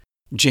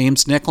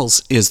James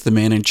Nichols is the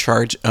man in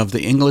charge of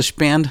the English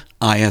band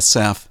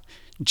ISF.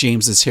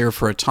 James is here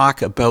for a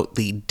talk about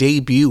the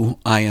debut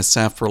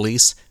ISF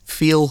release,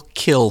 Feel,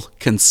 Kill,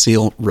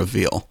 Conceal,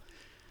 Reveal.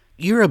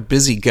 You're a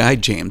busy guy,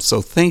 James,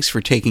 so thanks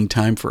for taking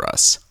time for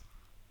us.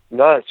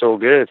 No, it's all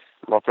good.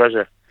 My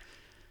pleasure.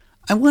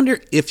 I wonder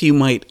if you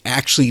might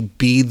actually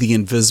be the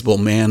invisible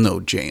man,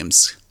 though,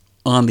 James.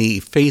 On the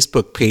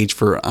Facebook page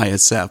for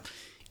ISF,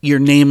 you're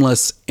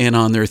nameless, and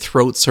on their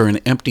throats are an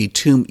empty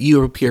tomb.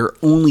 You appear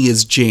only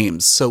as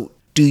James. So,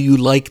 do you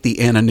like the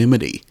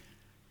anonymity?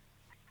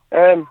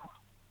 Yeah,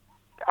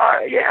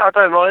 I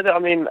don't mind it. I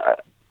mean,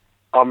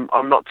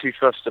 I'm not too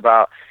fussed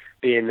about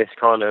being this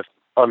kind of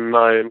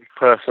unknown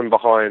person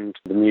behind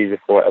the music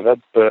or whatever,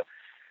 but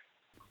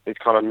it's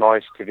kind of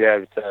nice to be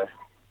able to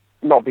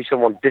not be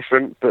someone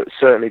different, but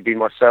certainly be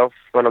myself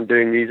when I'm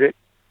doing music.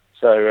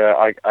 So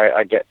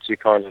I get to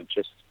kind of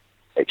just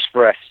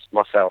express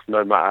myself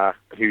no matter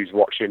who's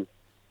watching.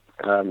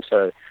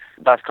 So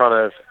that's kind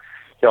of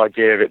the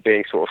idea of it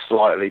being sort of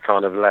slightly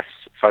kind of less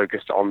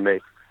focused on me.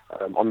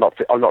 I'm not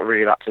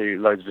really that to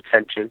loads of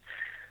attention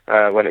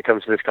when it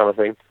comes to this kind of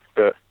thing,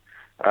 but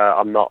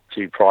I'm not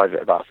too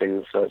private about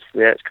things. So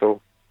it's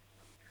cool.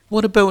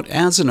 What about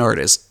as an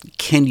artist?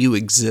 Can you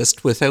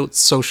exist without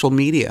social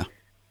media?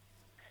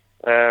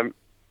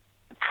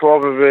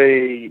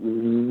 Probably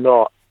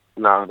not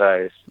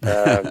nowadays.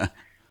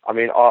 I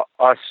mean,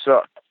 I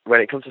suck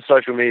when it comes to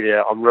social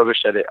media. I'm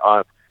rubbish at it.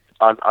 I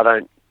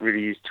don't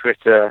really use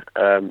Twitter.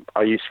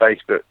 I use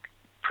Facebook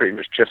pretty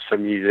much just for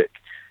music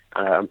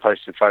and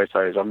posting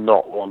photos. I'm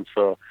not one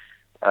for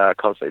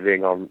constantly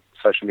being on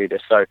social media.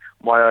 So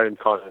my own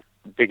kind of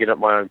bigging up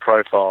my own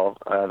profile.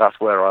 That's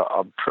where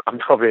I'm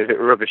probably a bit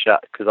rubbish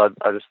at, because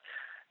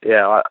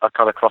I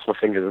kind of cross my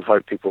fingers and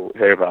hope people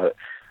hear about it.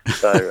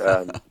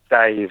 So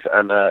Dave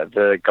and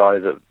the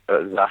guys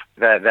at Zap,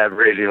 they're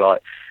really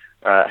like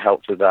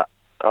helped with that.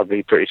 I'll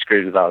be pretty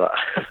screwed without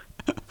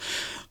that.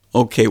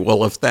 Okay,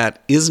 well, if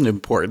that isn't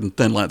important,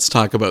 then let's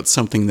talk about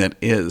something that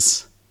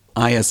is.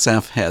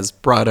 ISF has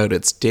brought out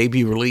its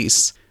debut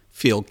release,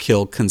 Feel,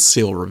 Kill,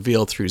 Conceal,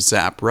 Reveal, through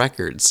Zap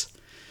Records.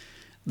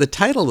 The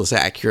title is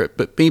accurate,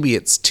 but maybe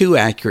it's too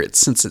accurate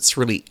since it's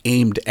really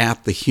aimed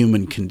at the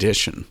human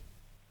condition.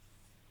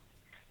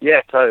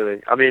 Yeah,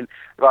 totally. I mean,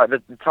 like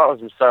the titles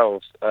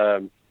themselves.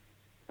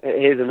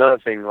 Here's another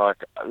thing.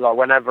 Like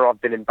whenever I've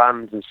been in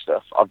bands and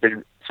stuff, I've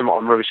been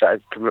somewhat rubbish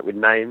at coming up with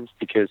names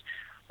because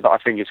that I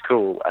think is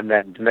cool, and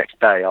then the next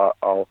day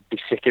I'll be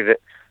sick of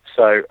it.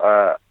 So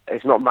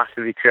it's not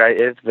massively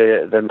creative,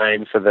 the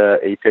name for the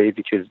EP,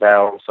 because they're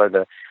also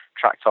the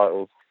track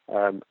titles.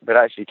 But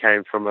actually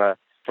came from an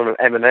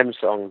Eminem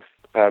song.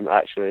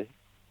 Actually,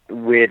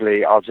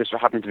 weirdly, I just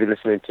happened to be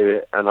listening to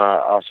it, and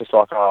I was just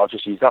like, I'll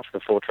just use that for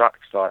the 4 tracks.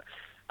 Like,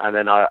 and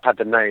then I had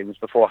the names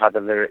before I had the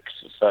lyrics.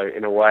 So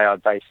in a way, I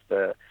based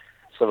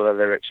some of the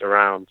lyrics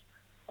around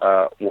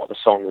what the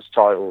song was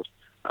titled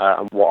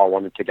and what I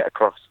wanted to get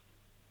across.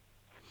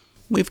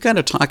 We've got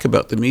to talk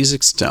about the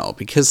music style,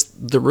 because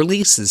the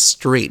release is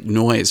straight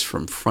noise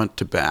from front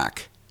to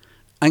back.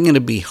 I'm going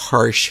to be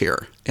harsh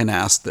here and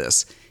ask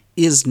this.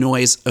 Is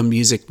noise a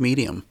music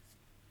medium?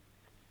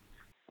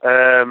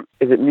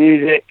 Is it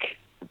music?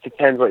 It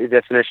depends what your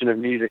definition of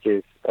music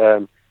is.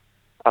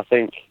 I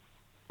think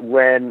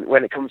when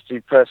it comes to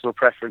personal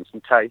preference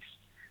and taste,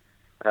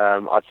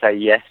 I'd say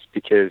yes,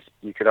 because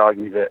you could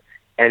argue that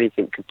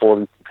anything can fall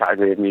into the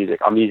category of music.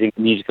 I'm using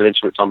musical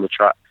instruments on the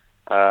track.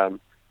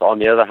 But on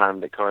the other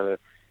hand, it kind of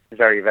is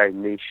very, very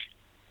niche,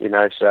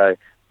 so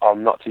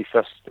I'm not too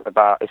fussed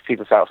about if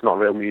people say it's not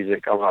real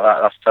music. I'm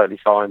like, that's totally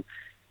fine.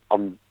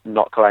 I'm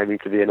not claiming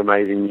to be an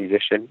amazing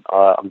musician.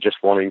 I'm just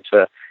wanting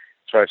to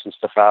throw some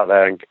stuff out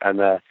there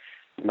and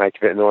make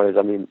a bit of noise.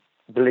 I mean,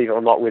 believe it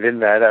or not, within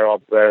there are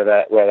where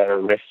there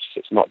are riffs.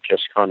 It's not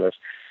just kind of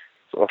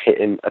sort of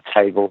hitting a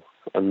table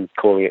and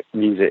calling it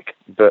music.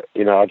 But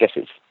I guess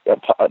it's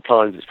at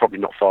times it's probably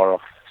not far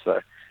off.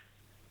 So.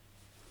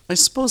 I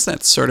suppose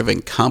that's sort of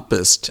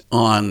encompassed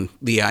on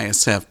the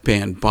ISF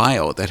band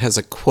bio that has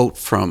a quote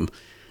from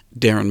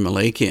Darren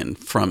Malakian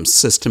from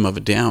System of a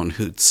Down,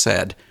 who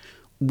said,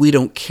 "We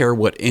don't care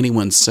what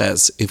anyone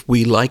says. If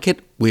we like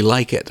it, we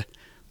like it.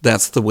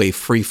 That's the way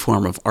free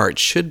form of art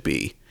should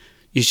be.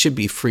 You should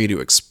be free to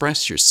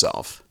express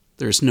yourself.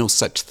 There's no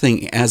such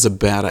thing as a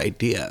bad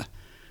idea."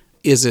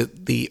 Is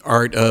it the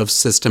art of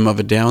System of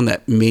a Down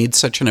that made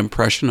such an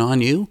impression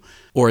on you?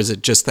 Or is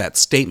it just that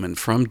statement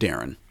from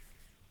Darren?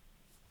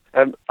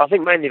 I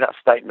think mainly that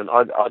statement.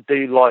 I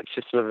do like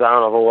System of a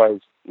Down. I've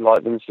always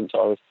liked them since I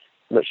was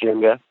much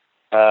younger.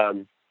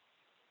 And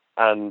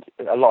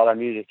a lot of their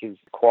music is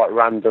quite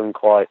random,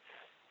 quite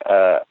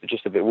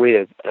just a bit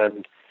weird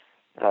and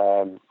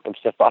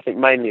stuff. But I think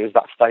mainly it was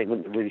that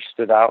statement that really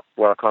stood out,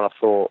 where I kind of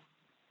thought,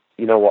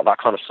 you know what, that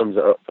kind of sums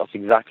it up. That's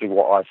exactly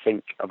what I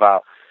think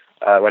about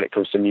when it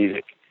comes to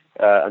music.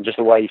 And just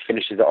the way he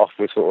finishes it off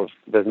with sort of,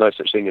 there's no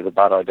such thing as a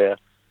bad idea.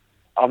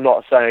 I'm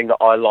not saying that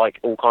I like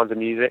all kinds of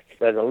music.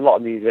 There's a lot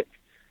of music,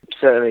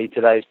 certainly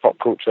today's pop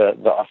culture,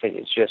 that I think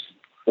is just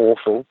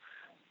awful.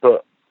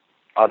 But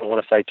I don't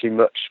want to say too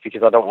much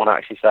because I don't want to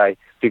actually say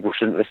people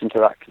shouldn't listen to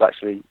that, because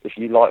actually, if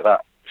you like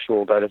that,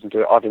 sure, go listen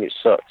to it. I think it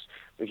sucks.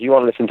 If you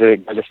want to listen to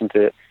it, go listen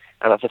to it.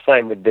 And that's the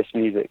same with this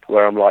music,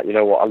 where I'm like, you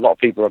know what, a lot of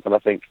people are going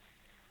to think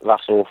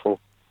that's awful,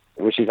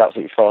 which is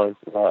absolutely fine,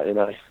 like, you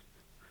know.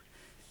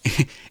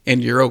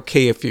 And you're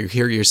okay if you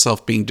hear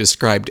yourself being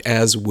described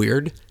as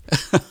weird?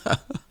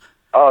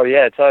 Oh,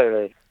 yeah,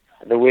 totally.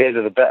 The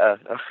weirder, the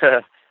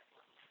better.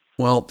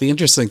 Well, the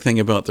interesting thing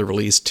about the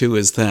release, too,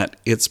 is that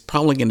it's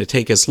probably going to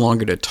take us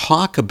longer to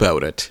talk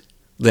about it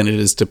than it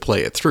is to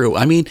play it through.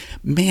 I mean,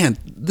 man,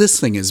 this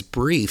thing is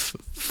brief.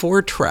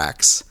 4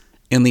 tracks,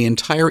 and the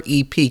entire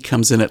EP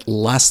comes in at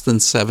less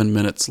than 7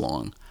 minutes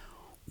long.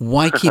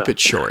 Why keep it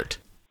short?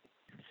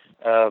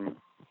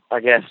 I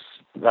guess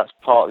that's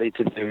partly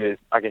to do with,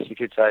 I guess you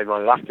could say, my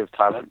lack of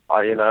talent.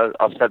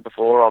 I've said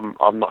before,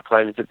 I'm not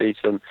claiming to be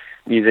some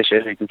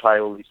musician who can play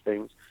all these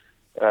things.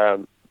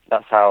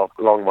 That's how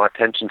long my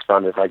attention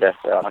span is, I guess.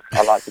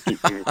 I like to keep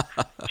things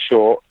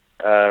short,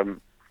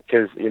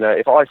 because,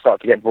 if I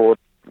start to get bored,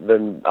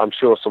 then I'm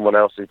sure someone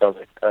else has done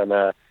it. And,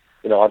 I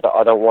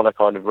don't want to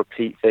kind of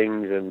repeat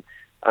things,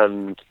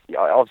 and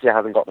obviously I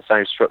haven't got the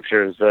same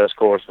structure as verse,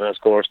 chorus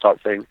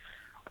type thing.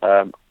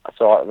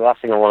 So the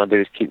last thing I want to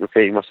do is keep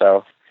repeating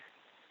myself.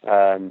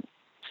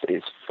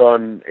 It's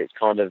fun.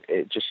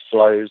 It just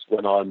flows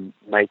when I'm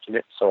making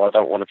it. So I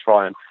don't want to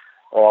try and,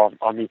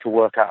 I need to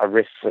work out a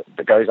riff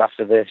that goes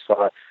after this.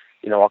 I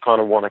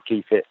kind of want to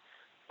keep it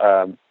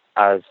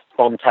as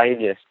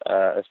spontaneous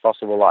as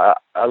possible. Like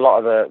a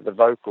lot of the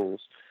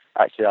vocals,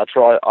 actually,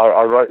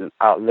 I wrote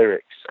out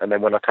lyrics, and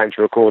then when I came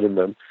to recording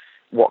them,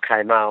 what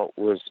came out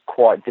was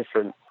quite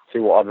different to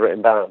what I'd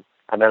written down.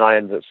 And then I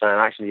ended up saying,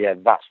 actually, yeah,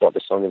 that's what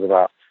this song is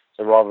about.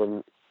 So rather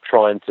than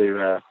trying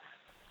to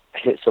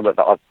hit something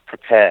that I've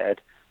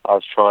prepared, I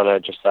was trying to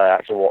just say,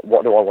 actually,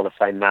 what do I want to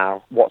say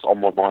now? What's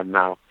on my mind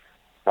now?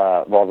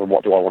 Rather than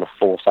what do I want to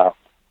force out.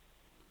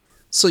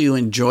 So you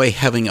enjoy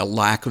having a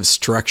lack of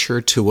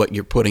structure to what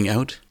you're putting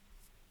out?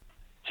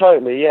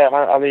 Totally, yeah.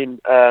 I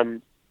mean,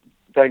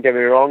 don't get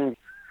me wrong,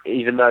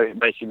 even though it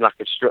may seem lack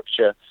of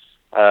structure,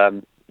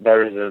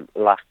 there is a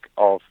lack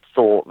of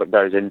thought that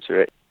goes into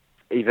it.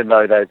 Even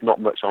though there's not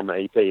much on the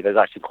EP, there's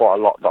actually quite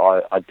a lot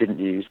that I didn't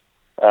use.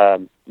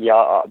 But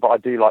I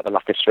do like the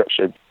lack of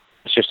structure.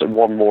 It's just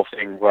one more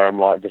thing where I'm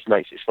like, this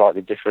makes it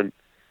slightly different,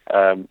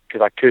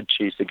 because I could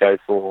choose to go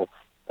for,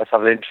 let's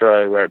have an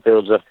intro where it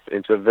builds up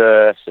into a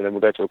verse, and then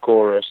we'll go to a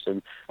chorus,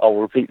 and we'll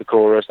repeat the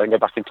chorus, then go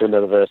back into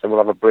another verse, and we'll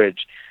have a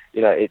bridge.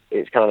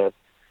 It's kind of,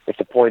 if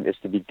the point is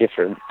to be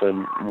different,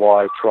 then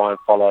why try and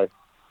follow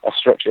a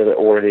structure that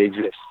already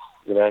exists,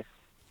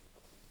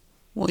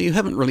 Well, you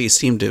haven't really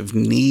seemed to have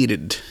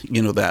needed,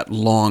 that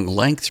long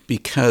length,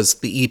 because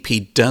the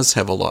EP does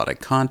have a lot of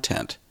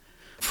content.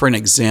 For an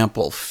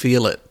example,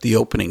 Feel It, the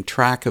opening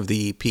track of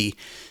the EP,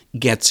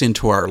 gets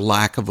into our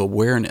lack of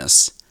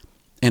awareness,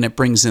 and it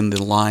brings in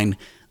the line,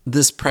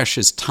 "This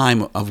precious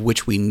time of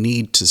which we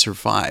need to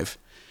survive."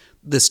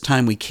 This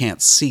time we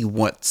can't see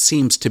what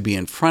seems to be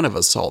in front of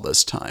us all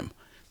this time.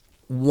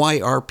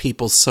 Why are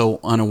people so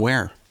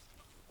unaware?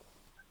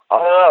 I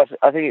don't know.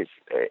 I think it's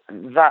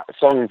that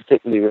song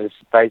particularly was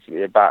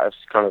basically about us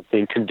kind of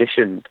being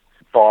conditioned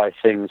by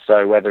things.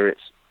 So whether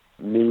it's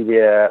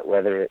media,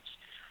 whether it's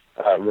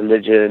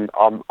religion,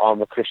 I'm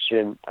a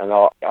Christian, and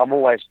I'm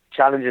always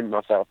challenging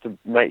myself to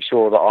make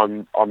sure that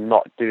I'm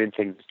not doing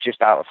things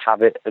just out of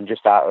habit and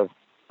just out of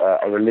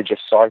a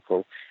religious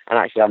cycle, and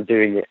actually I'm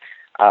doing it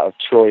out of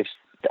choice.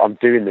 I'm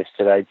doing this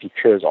today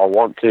because I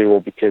want to,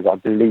 or because I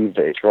believe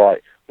that it's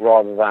right,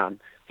 rather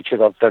than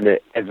because I've done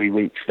it every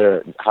week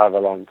for however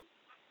long.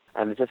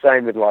 And it's the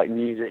same with like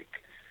music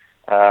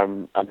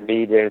and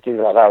media and things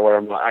like that, where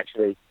I'm like,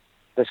 actually,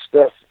 the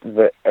stuff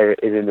that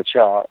is in the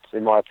charts,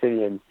 in my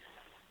opinion,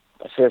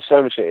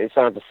 so much of it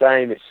sounds the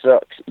same, it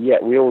sucks,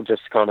 yet we all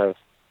just kind of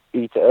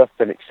eat it up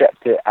and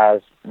accept it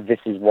as this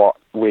is what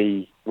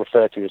we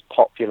refer to as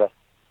popular.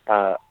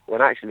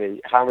 When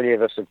actually, how many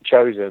of us have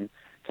chosen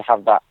to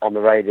have that on the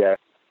radio?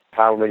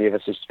 How many of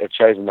us have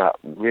chosen that?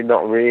 We're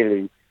not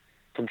really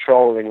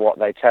controlling what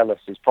they tell us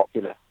is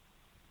popular.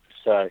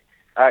 So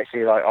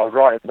actually, like, I was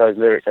writing those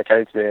lyrics, they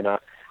came to me, and I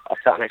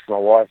sat next to my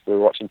wife, we were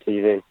watching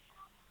TV,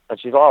 and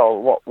she's like,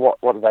 oh,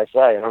 what did they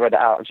say? And I read it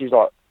out, and she's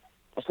like,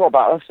 it's not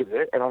about us, is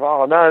it? And I was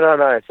like, oh,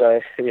 no.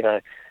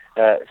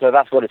 So, so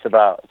that's what it's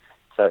about.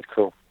 So it's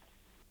cool.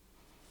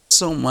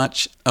 So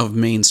much of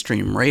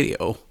mainstream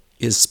radio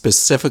is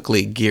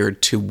specifically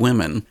geared to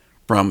women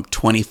from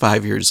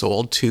 25 years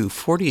old to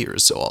 40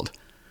 years old.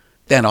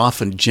 That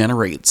often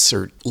generates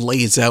or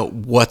lays out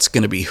what's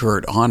going to be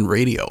heard on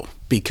radio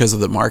because of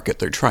the market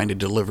they're trying to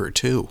deliver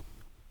to.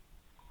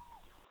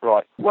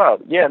 Right. Well,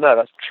 yeah, no,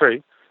 that's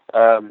true.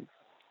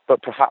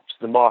 But perhaps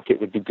the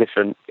market would be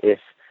different if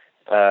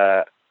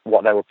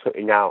what they were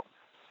putting out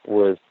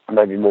was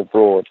maybe more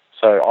broad.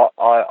 So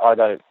I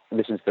don't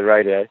listen to the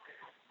radio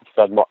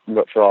because I'd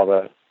much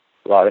rather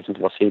listen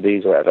to my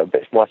CDs or whatever.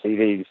 But if my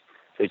CDs,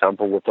 for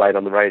example, were played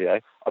on the radio,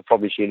 I'd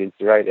probably tune into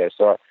the radio.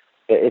 So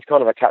it's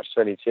kind of a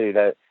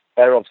catch-22.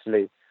 They're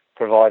obviously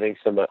providing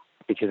some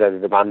because there's a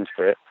demand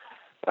for it.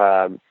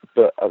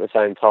 But at the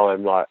same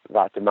time, like,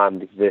 that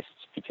demand exists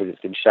because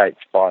it's been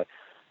shaped by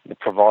the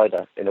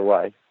provider in a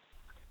way.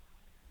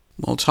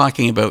 Well,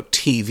 talking about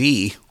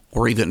TV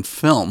or even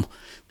film,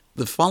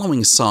 the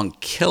following song,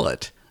 Kill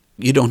It,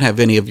 you don't have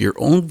any of your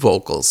own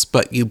vocals,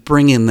 but you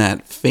bring in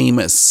that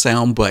famous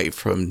soundbite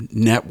from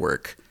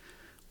Network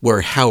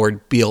where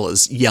Howard Beale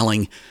is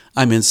yelling,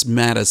 "I'm as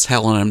mad as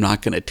hell and I'm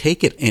not going to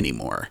take it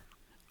anymore."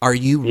 Are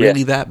you Yeah.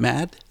 really that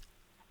mad?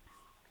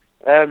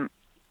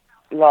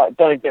 Like,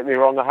 don't get me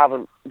wrong, I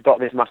haven't got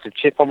this massive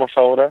chip on my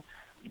shoulder,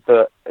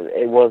 but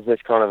it was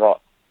this kind of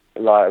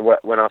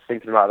like when I was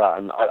thinking about that,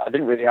 and I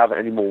didn't really have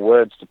any more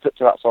words to put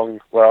to that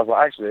song, where I was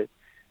like, actually,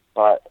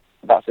 like,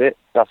 that's it,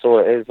 that's all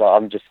it is. Like,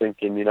 I'm just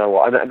thinking, you know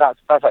what, and that's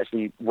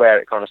actually where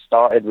it kind of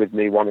started with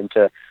me wanting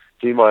to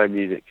do my own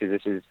music, because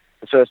this is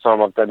the first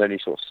time I've done any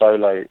sort of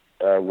solo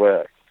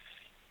work,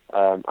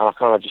 and I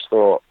kind of just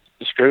thought,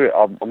 screw it,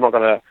 I'm not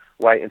going to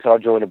wait until I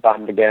join a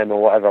band again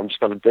or whatever. I'm just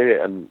going to do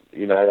it, and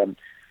you know, and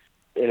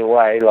in a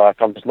way,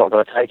 like, I'm just not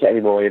going to take it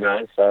anymore, you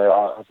know. So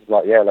I was just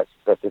like, yeah, let's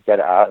just get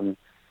it out and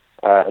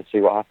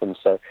see what happens.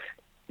 So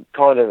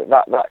kind of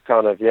that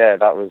kind of, yeah,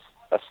 that was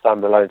a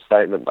standalone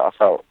statement that I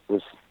felt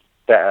was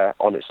better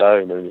on its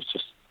own, and it's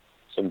just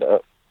summed it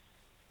up.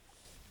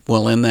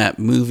 Well, in that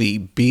movie,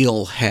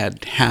 Beale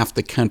had half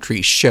the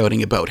country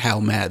shouting about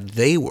how mad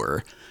they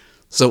were.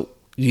 So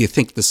do you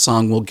think the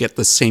song will get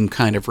the same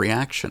kind of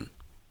reaction?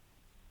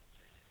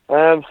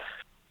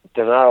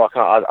 Don't know.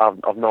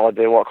 I've no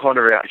idea what kind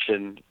of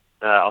reaction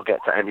I'll get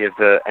to any of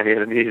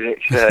the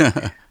music.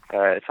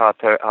 It's hard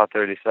to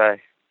really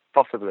say.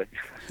 Possibly.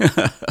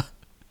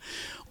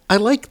 I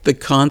like the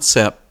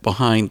concept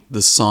behind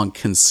the song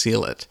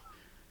Conceal It.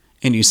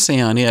 And you say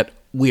on it,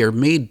 "We are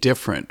made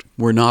different.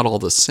 We're not all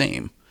the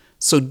same.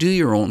 So do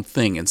your own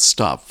thing and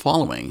stop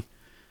following."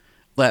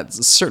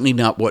 That's certainly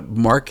not what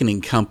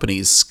marketing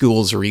companies,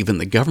 schools, or even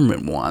the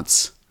government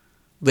wants.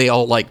 They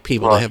all like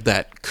people to Right. have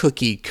that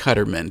cookie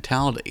cutter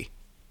mentality.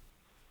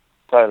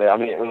 Totally. I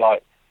mean, it was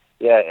like,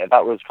 yeah,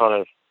 that was kind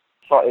of,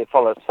 it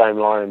followed the same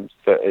lines,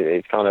 but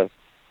it's kind of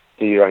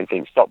do your own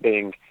thing. Stop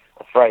being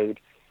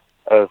afraid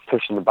of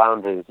pushing the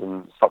boundaries,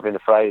 and stop being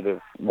afraid of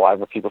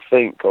whatever people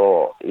think,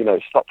 or, you know,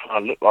 stop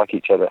trying to look like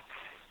each other.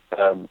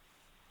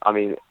 I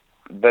mean,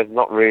 there's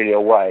not really a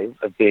way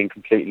of being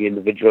completely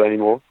individual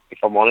anymore, if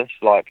I'm honest.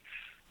 Like,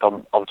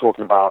 I'm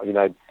talking about, you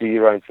know, do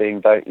your own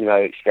thing, don't, you know,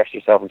 express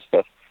yourself and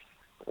stuff.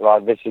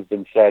 Like, this has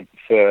been said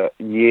for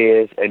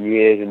years and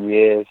years and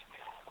years,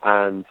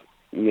 and,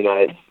 you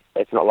know,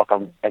 it's not like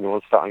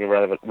anyone's starting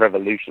a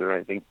revolution or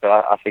anything, but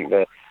I think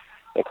the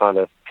kind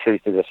of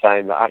truth is the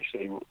same, that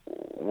actually,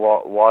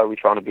 why are we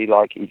trying to be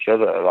like each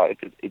other? Like,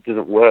 it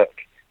doesn't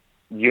work.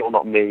 You're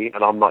not me,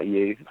 and I'm not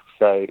you,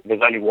 so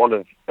there's only one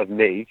of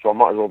me, so I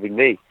might as well be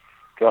me,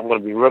 because I'm going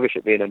to be rubbish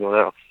at being anyone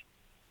else.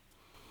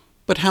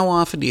 But how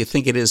often do you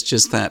think it is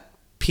just that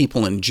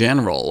people in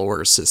general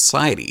or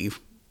society,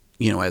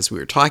 you know, as we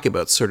were talking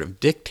about, sort of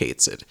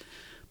dictates it?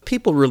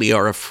 People really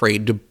are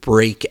afraid to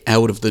break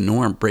out of the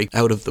norm, break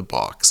out of the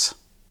box.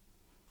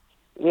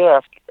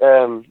 Yeah,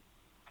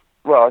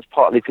 well, it's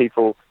partly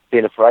people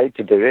being afraid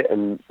to do it,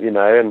 and, you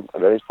know, and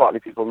there's partly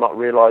people not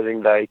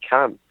realising they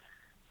can.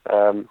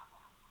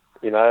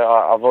 You know,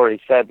 I've already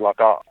said, like,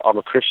 I'm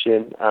a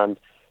Christian, and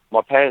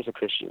my parents are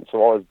Christian, so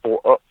I was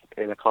brought up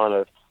in a kind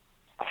of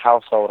a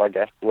household, I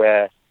guess,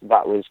 where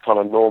that was kind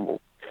of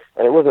normal.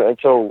 And it wasn't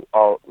until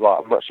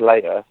like much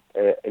later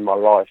in my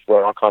life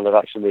where I kind of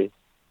actually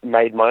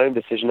made my own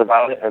decision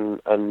about it,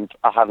 and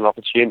I had an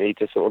opportunity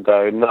to sort of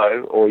go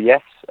no or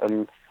yes.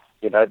 And,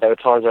 you know, there were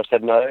times where I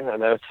said no,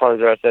 and there were times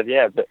where I said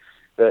yeah. But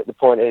the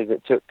point is,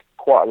 it took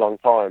quite a long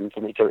time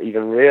for me to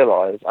even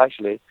realise,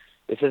 actually,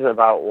 this isn't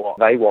about what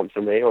they want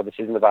from me, or this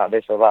isn't about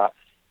this or that.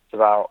 It's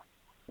about,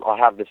 I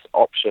have this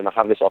option, I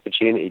have this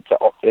opportunity to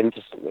opt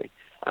into something,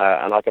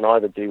 and I can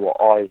either do what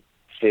I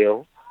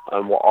feel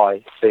and what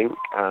I think,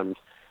 and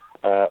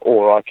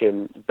or I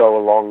can go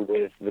along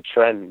with the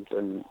trend.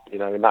 And, you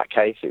know, in that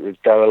case, it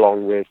would go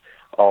along with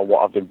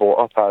what I've been brought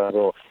up as,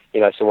 or,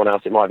 you know, someone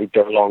else, it might be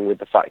go along with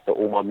the fact that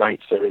all my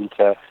mates are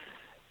into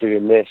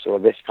doing this or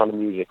this kind of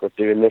music, or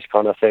doing this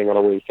kind of thing on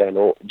a weekend,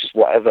 or just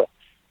whatever.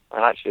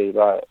 And actually,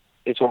 like,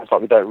 it's almost like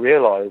we don't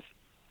realise,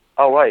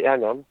 oh wait,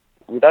 hang on,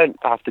 we don't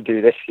have to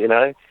do this, you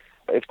know.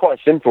 It's quite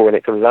simple when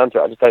it comes down to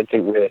it. I just don't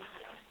think we're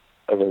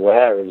as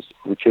aware as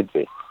we could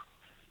be.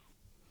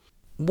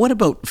 What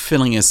about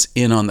filling us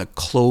in on the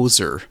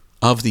closer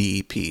of the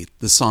EP,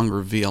 the song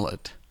Reveal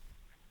It?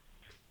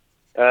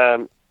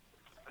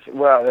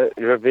 Well,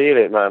 Reveal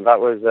It, man, that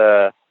was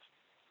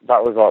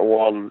like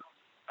one.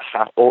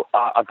 I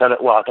don't know.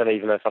 Well, I don't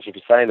even know if I should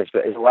be saying this,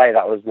 but in a way,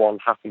 that was one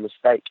happy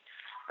mistake.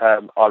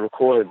 I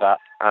recorded that,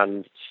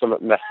 and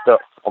something messed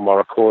up on my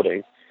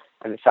recording,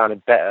 and it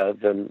sounded better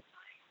than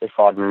if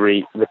I'd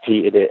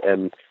repeated it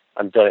and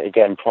done it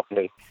again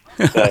properly.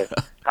 So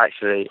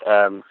actually,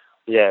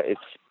 yeah,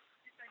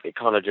 it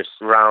kind of just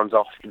rounds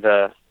off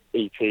the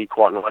EP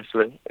quite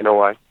nicely in a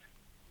way.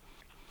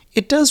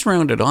 It does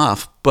round it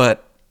off,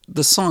 but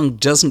the song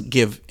doesn't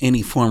give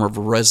any form of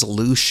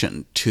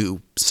resolution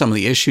to some of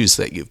the issues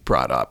that you've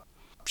brought up.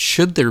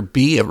 Should there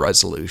be a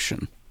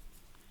resolution?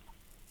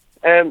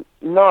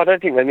 No, I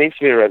don't think there needs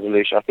to be a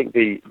resolution. I think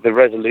the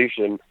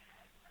resolution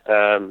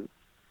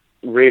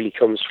really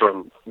comes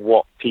from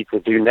what people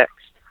do next.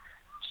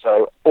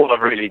 So all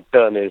I've really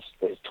done is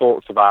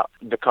talked about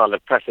the kind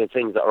of pressing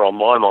things that are on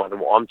my mind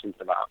and what I'm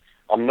thinking about.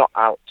 I'm not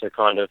out to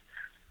kind of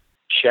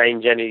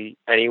change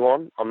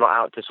anyone. I'm not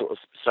out to sort of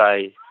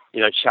say,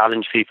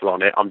 challenge people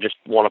on it. I'm just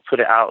want to put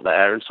it out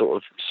there and sort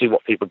of see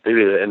what people do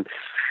with it. And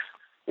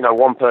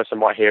one person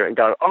might hear it and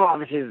go, "Oh,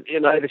 this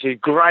is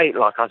great!"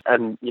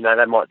 And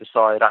they might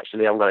decide,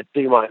 actually, I'm going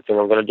to do my thing.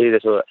 I'm going to do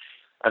this,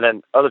 and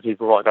then other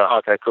people might go,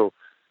 "Okay, cool,"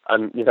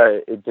 and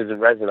it doesn't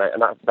resonate,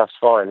 and that's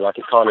fine.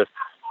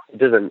 It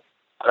doesn't.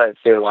 I don't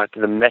feel like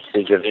the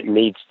message of it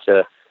needs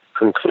to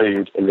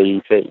conclude in the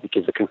EP,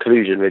 because the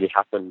conclusion really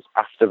happens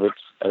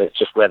afterwards, and it's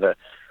just whether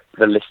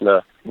the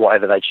listener,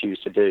 whatever they choose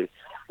to do,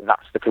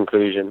 that's the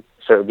conclusion.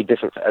 So it'll be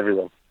different for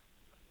everyone.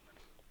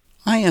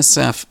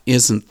 ISF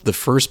isn't the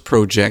first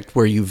project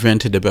where you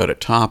vented about a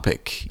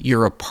topic.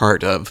 You're a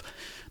part of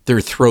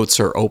Their Throats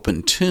Are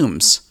Open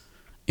Tombs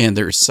and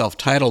their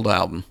self-titled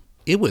album.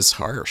 It was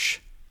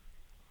harsh.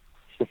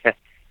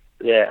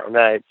 Yeah,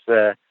 no,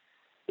 that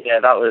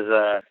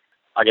was,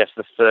 I guess,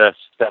 the first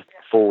step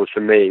forward for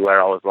me,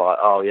 where I was like,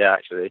 oh yeah,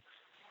 actually,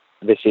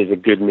 this is a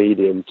good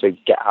medium to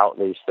get out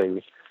these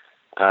things.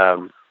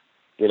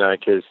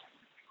 Because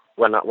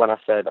when I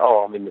said,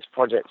 oh, I'm in this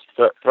project,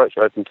 Throats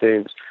Are Open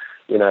Tombs,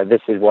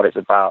 this is what it's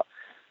about.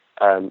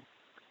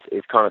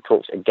 It kind of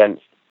talks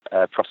against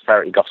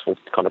prosperity gospel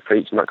kind of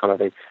preach and that kind of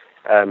thing.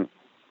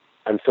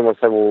 And someone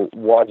said, well,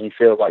 why do you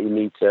feel like you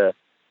need to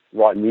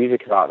write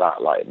music about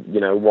that?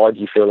 Why do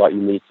you feel like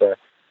you need to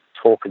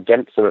talk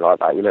against something like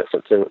that? It's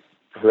up to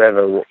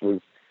whoever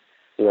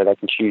they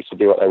can choose to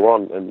do what they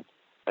want. And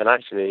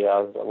actually, I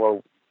was like,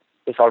 well,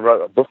 if I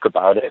wrote a book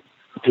about it,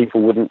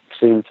 people wouldn't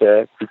seem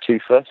to be too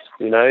fussed.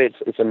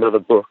 It's another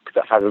book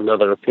that has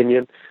another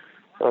opinion.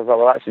 I was like,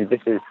 well, actually,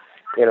 this is,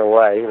 in a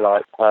way,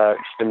 like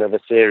just another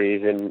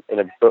series in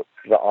a book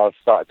that I've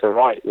started to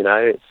write.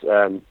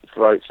 It's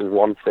Throats is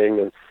one thing,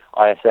 and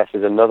ISF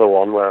is another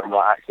one, where I'm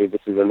like, actually,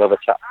 this is another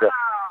chapter.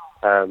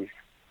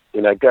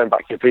 Going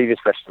back to your previous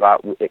question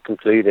about it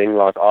concluding,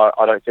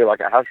 I don't feel like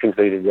it has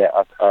concluded yet.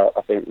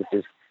 I think this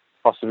is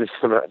possibly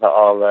something that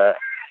I'll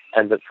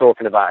end up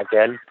talking about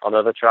again on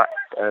other tracks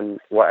and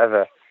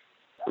whatever.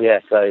 Yeah,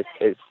 so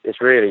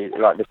it's really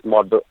like this is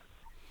my book.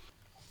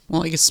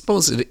 Well, I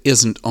suppose it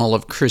isn't all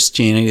of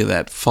Christianity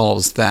that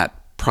follows that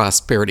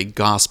prosperity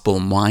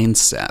gospel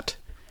mindset.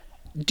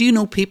 Do you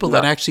know people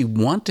that actually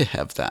want to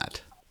have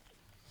that?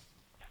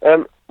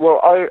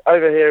 Well,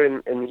 over here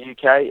in the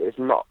UK, it's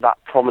not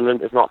that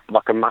prominent. It's not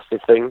like a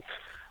massive thing.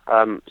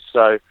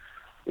 So,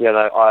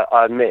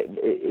 I admit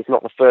it's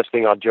not the first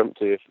thing I jump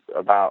to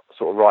about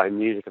sort of writing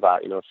music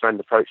about. A friend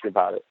approached me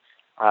about it,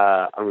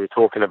 and we were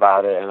talking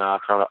about it, and I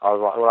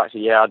was like, well,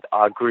 actually, yeah,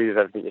 I agree with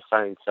everything you're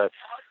saying.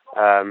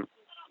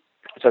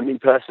 So me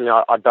personally,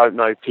 I don't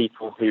know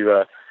people who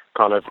are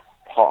kind of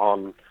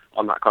hot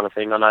on that kind of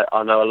thing.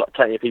 I know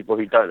plenty of people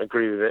who don't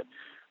agree with it.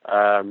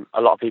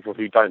 A lot of people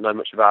who don't know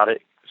much about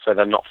it, so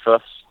they're not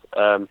fussed.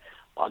 I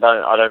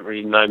don't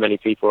really know many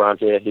people around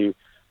here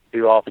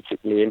who are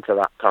particularly into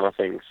that kind of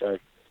thing. So,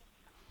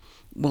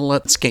 well,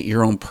 let's get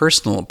your own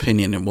personal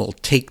opinion, and we'll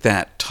take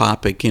that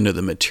topic into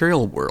the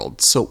material world.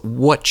 So,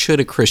 what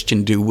should a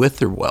Christian do with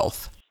their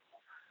wealth?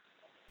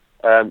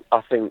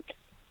 I think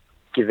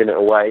giving it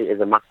away is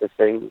a massive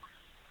thing.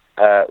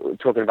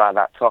 Talking about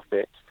that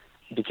topic,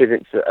 because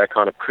it's a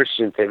kind of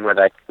Christian thing where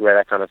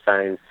they're kind of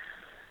saying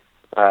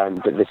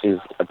that this is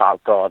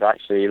about God.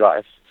 Actually,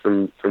 like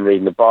from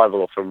reading the Bible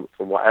or from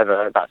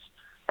whatever,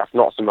 that's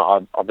not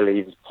something I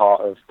believe is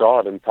part of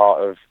God and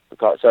part of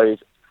God. So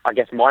I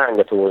guess my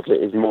anger towards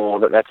it is more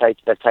that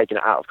they're taking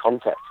it out of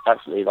context.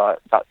 Actually, like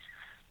that's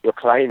you're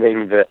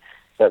claiming that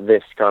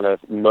this kind of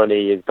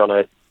money is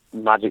gonna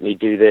magically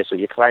do this, or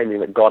you're claiming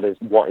that God is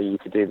wanting you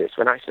to do this,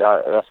 when actually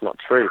that's not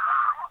true.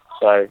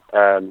 So,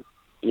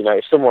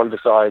 if someone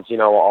decides,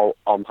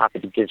 I'm happy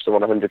to give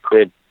someone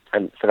 £100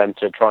 and for them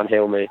to try and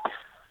heal me,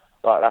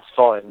 like that's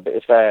fine. But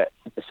if they're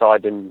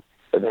deciding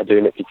that they're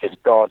doing it because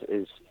God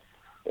is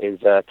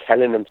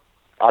telling them,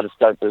 I just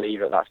don't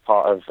believe that that's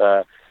part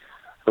of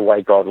the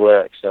way God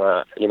works. So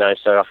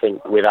I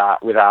think with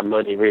our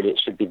money, really, it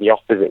should be the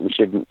opposite. We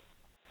shouldn't,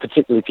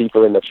 particularly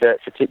people in the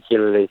church,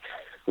 particularly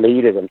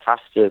leaders and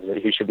pastors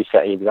who should be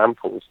setting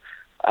examples.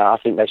 I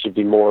think they should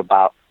be more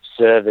about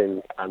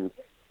serving and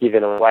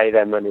giving away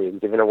their money and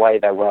giving away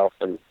their wealth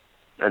and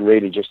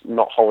really just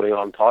not holding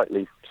on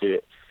tightly to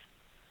it.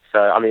 So,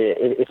 I mean,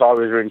 if I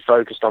was really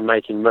focused on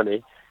making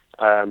money,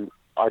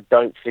 I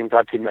don't think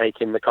I'd be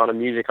making the kind of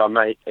music I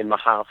make in my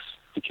house,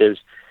 because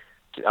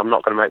I'm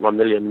not going to make my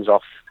millions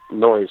off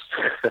noise.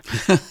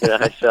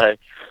 So.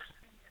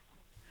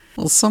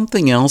 Well,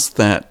 something else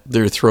that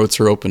Their Throats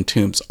Are Open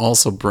Tombs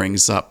also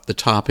brings up the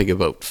topic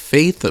about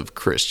faith of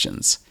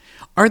Christians.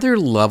 Are there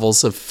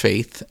levels of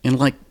faith? And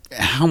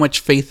how much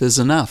faith is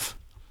enough?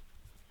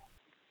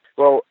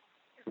 Well,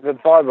 the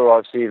Bible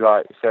obviously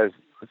says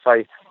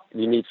faith.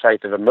 You need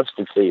faith of a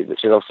mustard seed,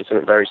 which is obviously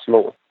something very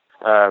small.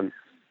 And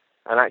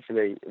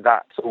actually,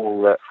 that's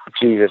all that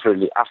Jesus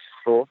really asked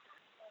for.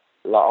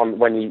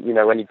 When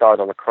he died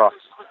on the cross.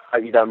 I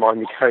hope you don't mind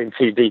me going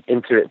too deep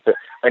into it, but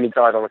when he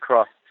died on the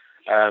cross,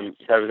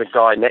 there was a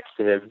guy next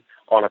to him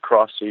on a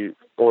cross who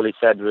all he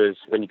said was,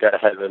 "When you go to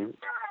heaven,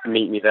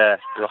 meet me there."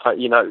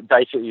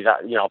 Basically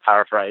that. I'll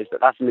paraphrase, but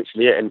that's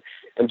literally it.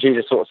 And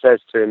Jesus sort of says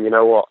to him, "You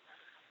know what?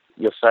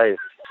 You're saved.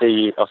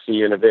 I'll see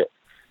you in a bit."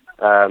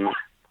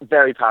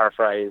 Very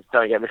paraphrased.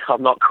 Don't get me.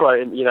 I'm not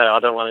quoting. I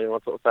don't want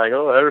anyone sort of saying,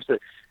 "Oh, everything."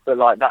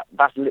 But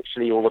that's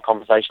literally all the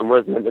conversation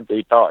was. And the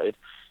dude died.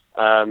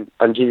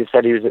 And Jesus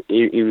said he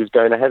was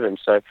going to heaven.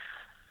 So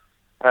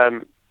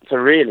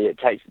really, it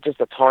takes just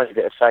a tiny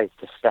bit of faith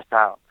to step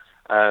out,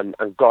 and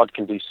God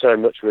can do so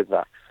much with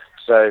that.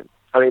 So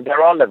I mean,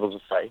 there are levels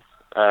of faith.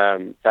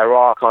 There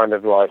are kind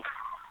of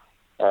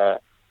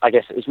I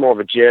guess it's more of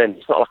a journey.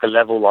 It's not like a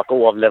level like,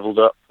 oh, I've leveled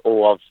up,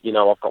 or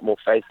I've got more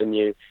faith in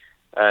you.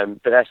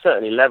 But there's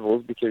certainly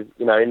levels because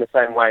in the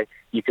same way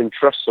you can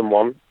trust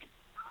someone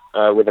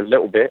with a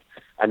little bit.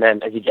 And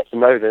then as you get to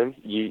know them,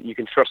 you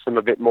can trust them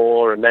a bit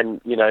more. And then,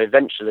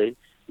 eventually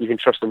you can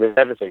trust them with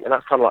everything. And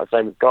that's kind of like the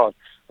same with God.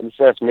 In the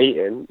first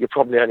meeting, you're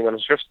probably only going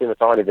to trust him a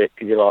tiny bit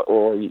because you're like,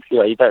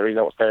 you don't really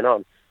know what's going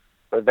on.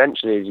 But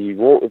eventually, as you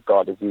walk with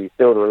God, as you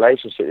build a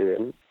relationship with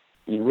him,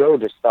 you will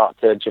just start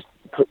to just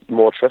put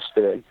more trust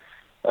in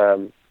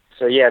him.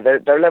 So yeah,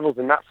 there are levels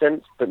in that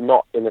sense, but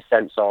not in the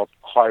sense of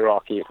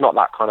hierarchy. It's not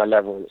that kind of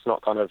level. It's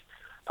not kind of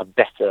a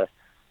better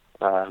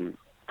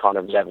kind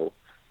of level.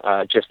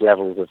 Just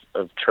levels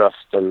of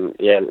trust and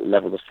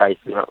levels of faith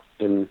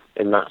in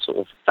that sort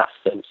of that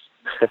sense.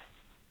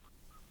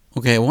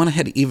 Okay, I want to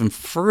head even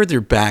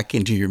further back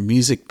into your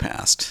music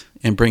past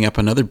and bring up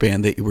another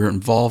band that you were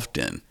involved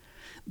in.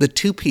 The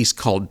two-piece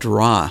called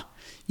Draw.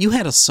 You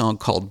had a song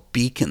called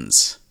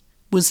Beacons.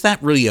 Was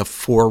that really a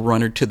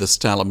forerunner to the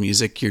style of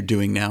music you're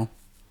doing now?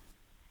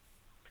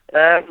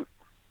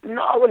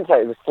 No, I wouldn't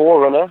say it was a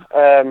forerunner.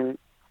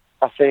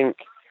 I think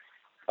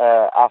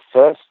our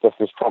first stuff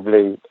was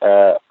probably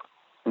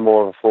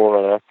more of a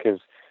forerunner because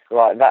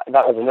that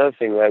was another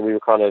thing where we were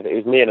it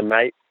was me and a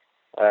mate.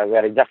 We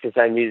had exactly the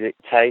same music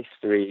taste.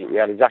 We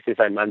had exactly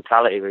the same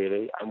mentality,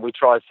 really, and we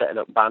tried setting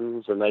up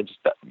bands, and they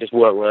just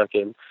weren't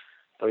working.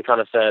 And we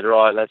kind of said,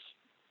 right,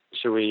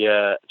 should we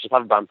just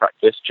have a band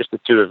practice, just the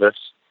two of us?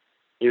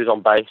 He was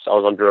on bass, I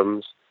was on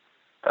drums.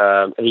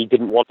 And he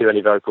didn't want to do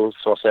any vocals,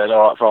 so I said,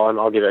 all right, fine,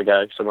 I'll give it a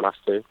go. Someone has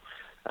to.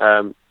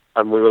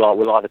 And we were like,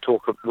 we'll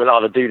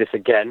either do this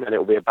again and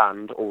it'll be a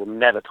band, or we'll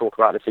never talk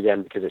about this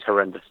again because it's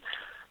horrendous.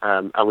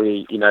 And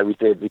we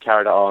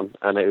carried it on,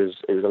 and it was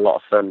a lot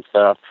of fun.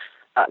 So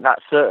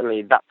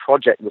that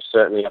project was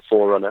certainly a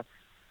forerunner,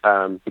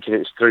 because it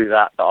was through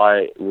that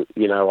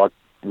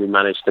we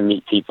managed to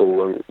meet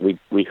people, and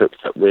we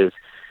hooked up with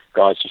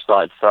guys who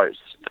started throats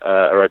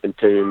or open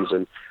tombs,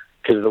 and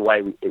because of the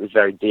way it was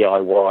very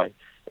DIY,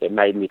 it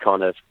made me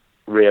kind of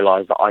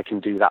realize that I can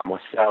do that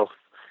myself.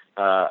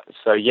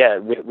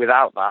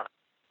 Without that,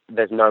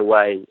 there's no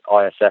way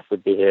ISF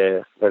would be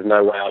here. There's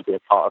no way I'd be a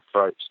part of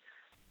Throats.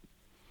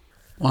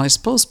 Well, I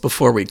suppose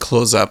before we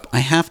close up, I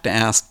have to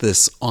ask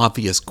this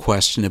obvious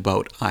question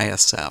about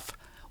ISF.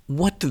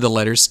 What do the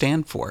letters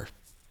stand for?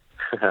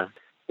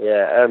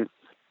 The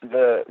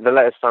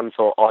letters stand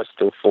for I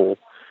Still Fall.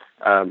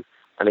 And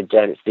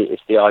again,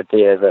 it's the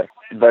idea that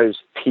those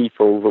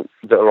people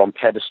that are on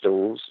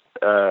pedestals,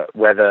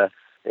 whether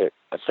it's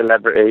a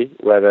celebrity,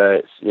 whether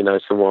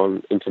it's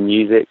someone into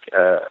music,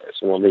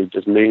 someone who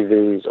does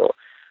movies or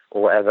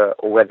whatever,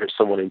 or whether it's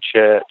someone in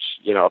church,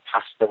 a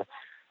pastor.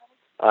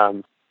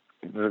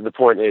 The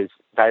point is,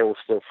 they all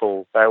still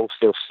fall. They all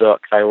still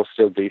suck. They all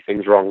still do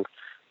things wrong.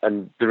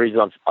 And the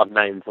reason I've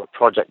named the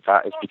project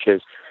that is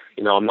because,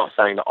 I'm not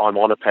saying that I'm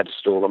on a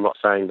pedestal. I'm not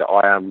saying that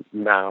I am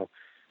now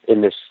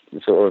in this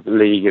sort of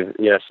league of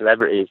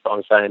celebrities. But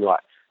I'm saying,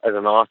 as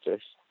an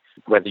artist,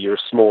 whether you're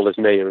as small as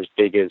me or as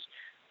big as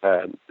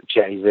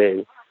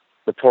Jay-Z,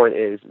 the point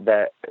is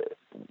that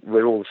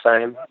we're all the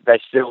same.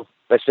 They still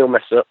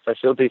mess up. They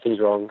still do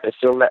things wrong. They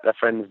still let their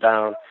friends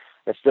down.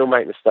 They still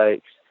make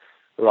mistakes.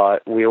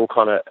 We all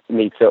kind of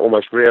need to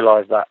almost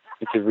realize that,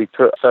 because we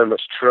put so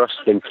much trust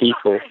in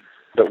people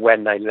that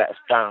when they let us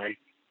down,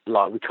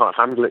 we can't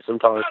handle it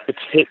sometimes,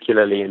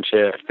 particularly in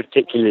church,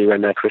 particularly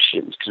when they're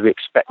Christians, because we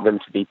expect them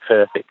to be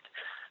perfect.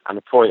 And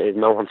the point is,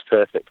 no one's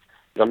perfect.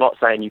 I'm not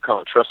saying you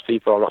can't trust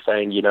people. I'm not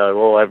saying,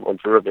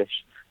 everyone's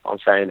rubbish. I'm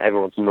saying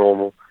everyone's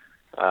normal,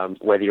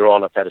 whether you're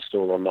on a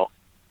pedestal or not.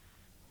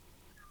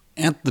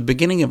 At the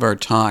beginning of our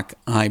talk,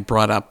 I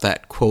brought up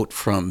that quote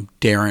from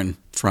Darren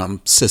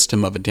from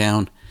System of a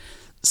Down.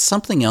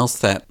 Something else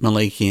that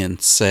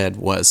Malakian said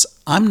was,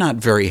 "I'm not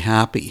very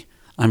happy.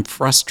 I'm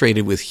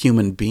frustrated with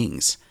human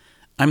beings.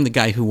 I'm the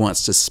guy who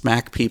wants to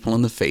smack people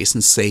in the face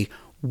and say,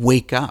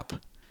 'Wake up.'"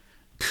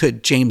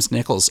 Could James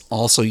Nichols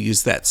also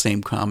use that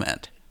same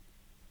comment?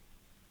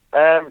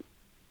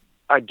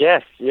 I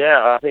guess,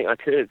 yeah, I think I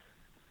could.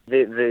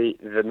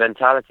 The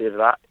mentality of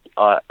that,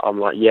 I'm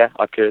like, yeah,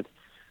 I could,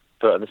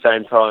 but at the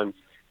same time,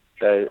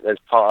 there's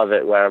part of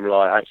it where I'm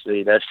like,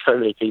 actually, there's so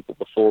many people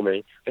before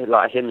me,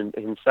 like him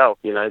himself,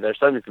 you know, there's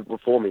so many people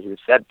before me who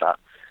said that,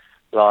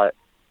 like,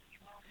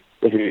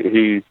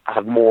 who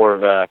have more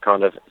of a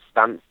kind of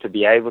stance to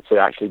be able to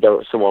actually go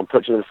at someone,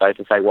 punch them in the face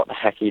and say, what the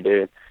heck are you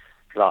doing?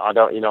 Like, I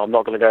don't, you know, I'm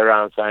not going to go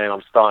around saying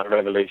I'm starting a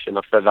revolution.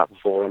 I've said that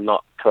before. I'm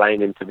not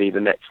claiming to be the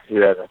next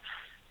whoever.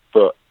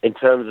 But in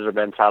terms of the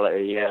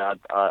mentality, yeah,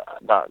 I'd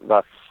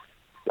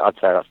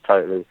say that's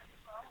totally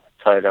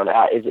on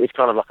it. It's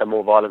kind of like a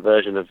more violent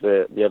version of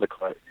the other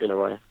quote in a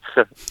way.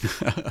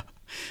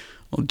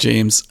 Well,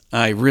 James,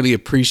 I really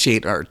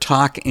appreciate our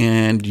talk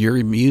and your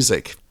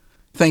music.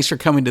 Thanks for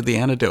coming to The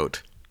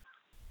Antidote.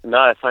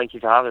 No, thank you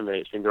for having me.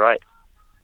 It's been great.